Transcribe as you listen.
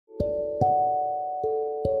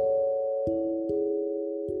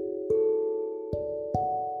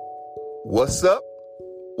What's up?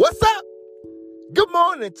 What's up? Good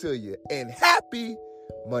morning to you and happy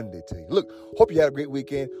Monday to you. Look, hope you had a great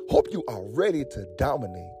weekend. Hope you are ready to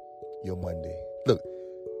dominate your Monday. Look,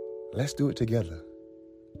 let's do it together.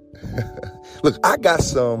 Look, I got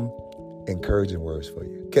some encouraging words for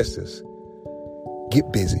you. Catch this.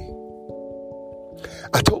 Get busy.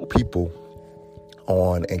 I told people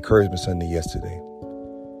on Encouragement Sunday yesterday,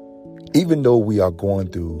 even though we are going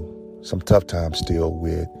through some tough times still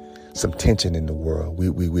with some tension in the world,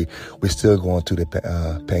 we're still going through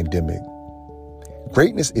the pandemic.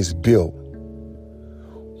 Greatness is built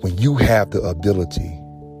when you have the ability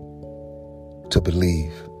to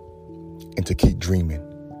believe and to keep dreaming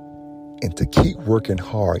and to keep working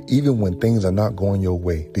hard even when things are not going your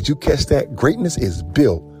way. Did you catch that? Greatness is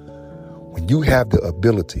built when you have the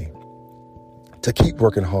ability to keep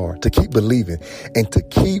working hard, to keep believing, and to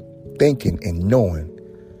keep thinking and knowing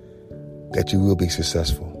that you will be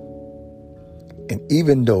successful. And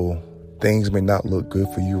even though things may not look good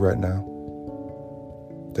for you right now,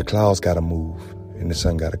 the clouds got to move and the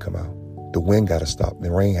sun got to come out. The wind got to stop.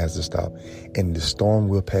 The rain has to stop. And the storm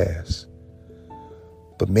will pass.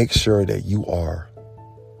 But make sure that you are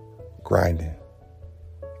grinding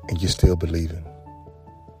and you're still believing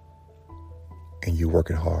and you're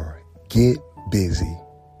working hard. Get busy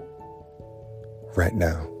right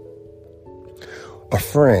now. A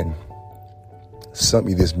friend sent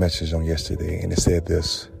me this message on yesterday, and it said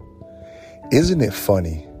this: isn't it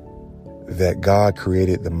funny that God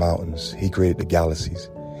created the mountains, he created the galaxies,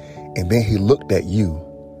 and then he looked at you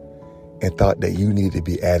and thought that you needed to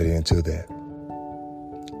be added into that?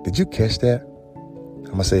 Did you catch that? I'm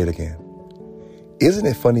going to say it again. Isn't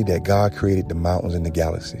it funny that God created the mountains and the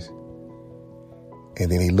galaxies,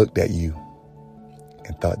 and then he looked at you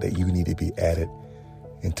and thought that you need to be added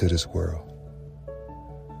into this world?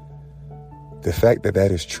 The fact that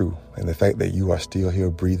that is true, and the fact that you are still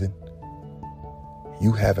here breathing,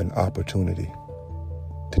 you have an opportunity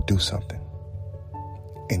to do something,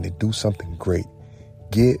 and to do something great.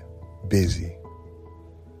 Get busy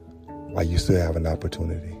while you still have an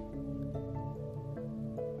opportunity.